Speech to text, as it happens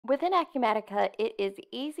within Acumatica, it is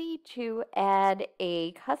easy to add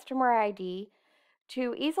a customer ID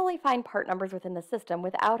to easily find part numbers within the system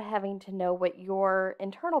without having to know what your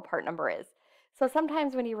internal part number is. So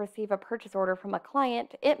sometimes when you receive a purchase order from a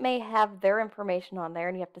client, it may have their information on there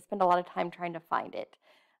and you have to spend a lot of time trying to find it.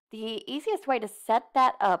 The easiest way to set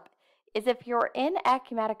that up is if you're in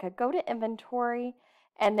Acumatica, go to Inventory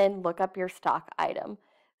and then look up your stock item.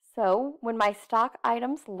 So when my stock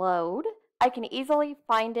items load, I can easily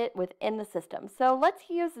find it within the system. So let's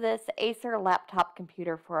use this Acer laptop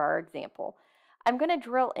computer for our example. I'm going to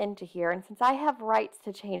drill into here, and since I have rights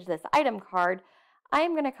to change this item card, I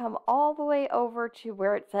am going to come all the way over to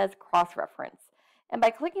where it says cross-reference. And by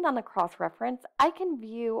clicking on the cross-reference, I can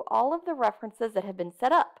view all of the references that have been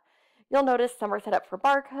set up. You'll notice some are set up for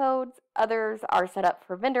barcodes, others are set up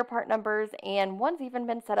for vendor part numbers, and one's even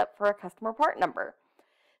been set up for a customer part number.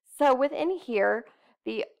 So within here,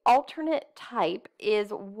 the alternate type is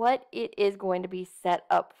what it is going to be set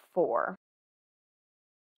up for.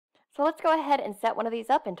 So let's go ahead and set one of these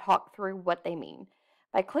up and talk through what they mean.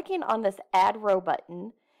 By clicking on this Add Row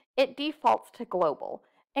button, it defaults to global.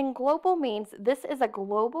 And global means this is a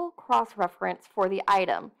global cross-reference for the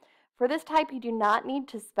item. For this type, you do not need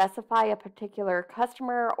to specify a particular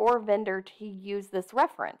customer or vendor to use this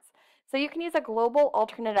reference. So you can use a global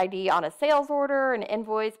alternate ID on a sales order, an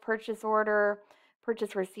invoice, purchase order,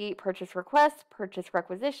 purchase receipt, purchase request, purchase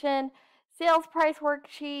requisition, sales price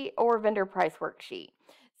worksheet, or vendor price worksheet.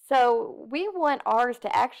 So we want ours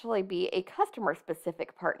to actually be a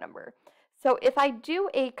customer-specific part number. So if I do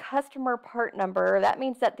a customer part number, that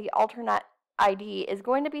means that the alternate ID is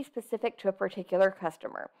going to be specific to a particular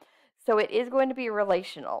customer. So it is going to be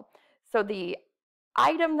relational. So the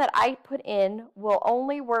item that I put in will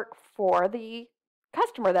only work for the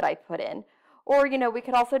customer that I put in. Or, we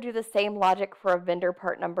could also do the same logic for a vendor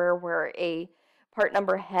part number where a part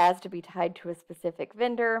number has to be tied to a specific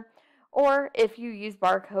vendor. Or if you use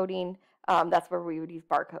barcoding, that's where we would use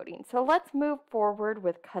barcoding. So let's move forward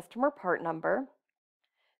with customer part number.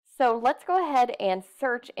 So let's go ahead and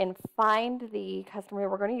search and find the customer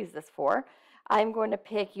we're going to use this for. I'm going to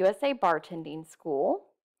pick USA Bartending School.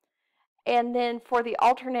 And then for the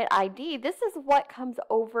alternate ID, this is what comes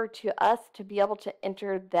over to us to be able to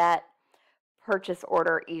enter that purchase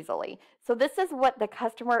order easily. So this is what the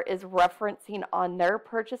customer is referencing on their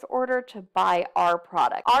purchase order to buy our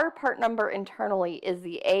product. Our part number internally is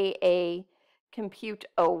the AA Compute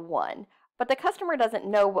 01, but the customer doesn't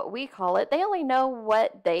know what we call it. They only know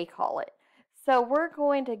what they call it. So we're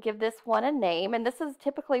going to give this one a name, and this is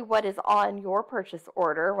typically what is on your purchase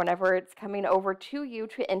order whenever it's coming over to you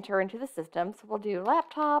to enter into the system. So we'll do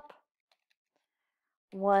laptop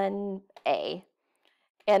 1A.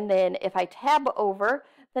 And then if I tab over,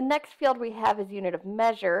 the next field we have is unit of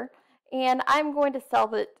measure, and I'm going to sell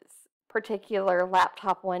this particular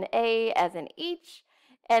laptop 1A as an each,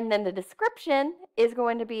 and then the description is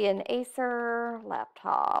going to be an Acer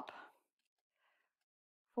laptop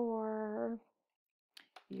for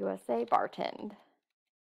USA Bartend.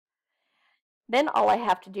 Then all I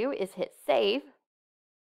have to do is hit save.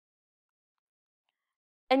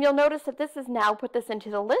 And you'll notice that this has now put this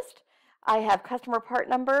into the list. I have customer part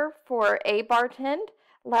number for A Bartend,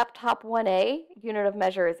 laptop 1A, unit of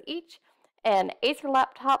measure is each, and Acer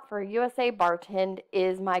laptop for USA Bartend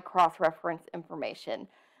is my cross-reference information.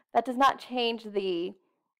 That does not change the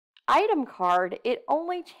item card, it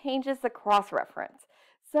only changes the cross-reference.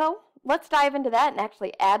 So let's dive into that and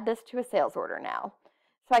actually add this to a sales order now.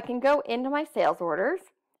 So I can go into my sales orders,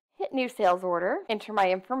 hit new sales order, enter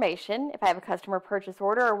my information if I have a customer purchase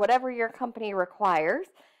order or whatever your company requires.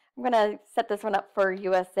 I'm going to set this one up for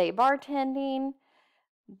USA Bartending.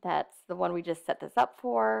 That's the one we just set this up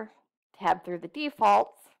for. Tab through the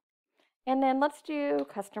defaults. And then let's do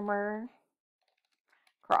customer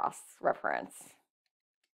cross-reference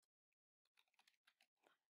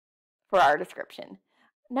for our description.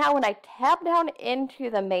 Now when I tab down into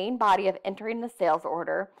the main body of entering the sales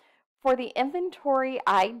order, for the inventory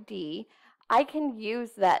ID, I can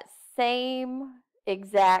use that same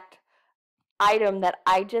exact item that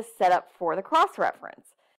I just set up for the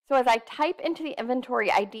cross-reference. So as I type into the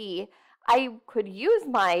inventory ID, I could use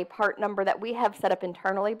my part number that we have set up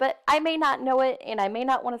internally, but I may not know it and I may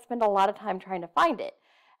not want to spend a lot of time trying to find it.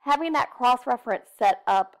 Having that cross-reference set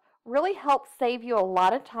up really helps save you a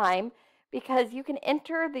lot of time because you can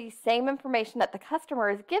enter the same information that the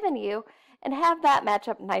customer has given you and have that match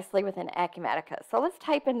up nicely within Acumatica. So let's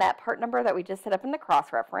type in that part number that we just set up in the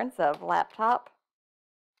cross-reference of laptop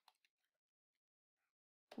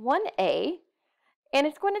 1A, and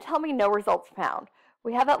it's going to tell me no results found.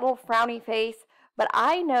 We have that little frowny face. but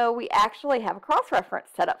I know we actually have a cross-reference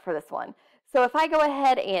set up for this one. So if I go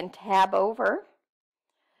ahead and tab over,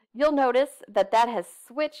 you'll notice that that has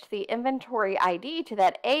switched the inventory ID to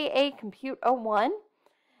that AA Compute 01,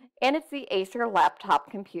 and it's the Acer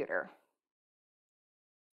laptop computer.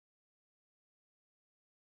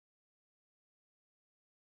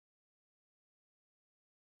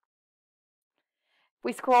 If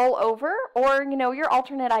we scroll over, or your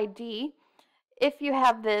alternate ID, if you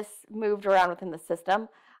have this moved around within the system,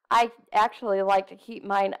 I actually like to keep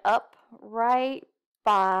mine up right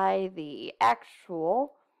by the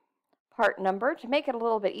actual part number to make it a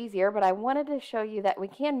little bit easier, but I wanted to show you that we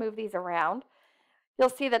can move these around. You'll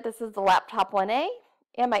see that this is the laptop 1A,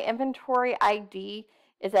 and my inventory ID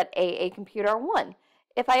is at AA Computer 1.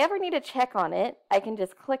 If I ever need to check on it, I can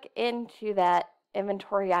just click into that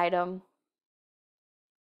inventory item,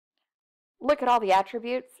 look at all the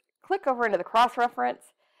attributes, click over into the cross-reference,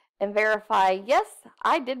 and verify, yes,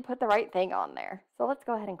 I did put the right thing on there. So let's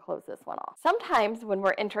go ahead and close this one off. Sometimes when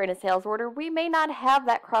we're entering a sales order, we may not have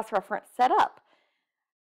that cross-reference set up.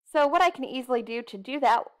 So what I can easily do to do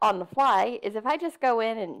that on the fly is if I just go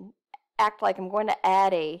in and act like I'm going to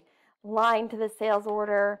add a line to the sales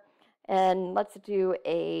order, and let's do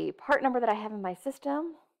a part number that I have in my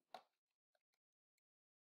system.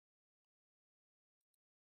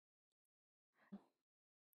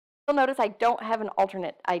 You'll notice I don't have an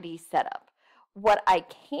alternate ID set up. What I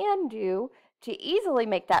can do to easily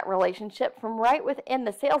make that relationship from right within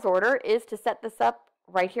the sales order is to set this up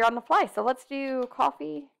right here on the fly. So let's do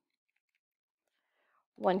coffee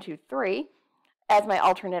 123 as my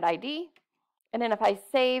alternate ID. And then if I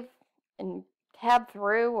save and tab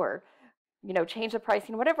through, or change the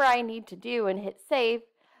pricing, whatever I need to do, and hit save,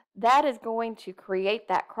 that is going to create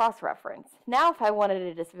that cross-reference. Now if I wanted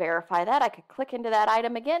to just verify that, I could click into that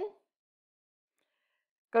item again,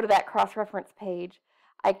 go to that cross-reference page.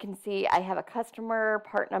 I can see I have a customer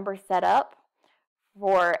part number set up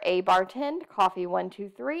for a bartend, coffee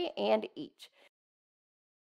 123, and each.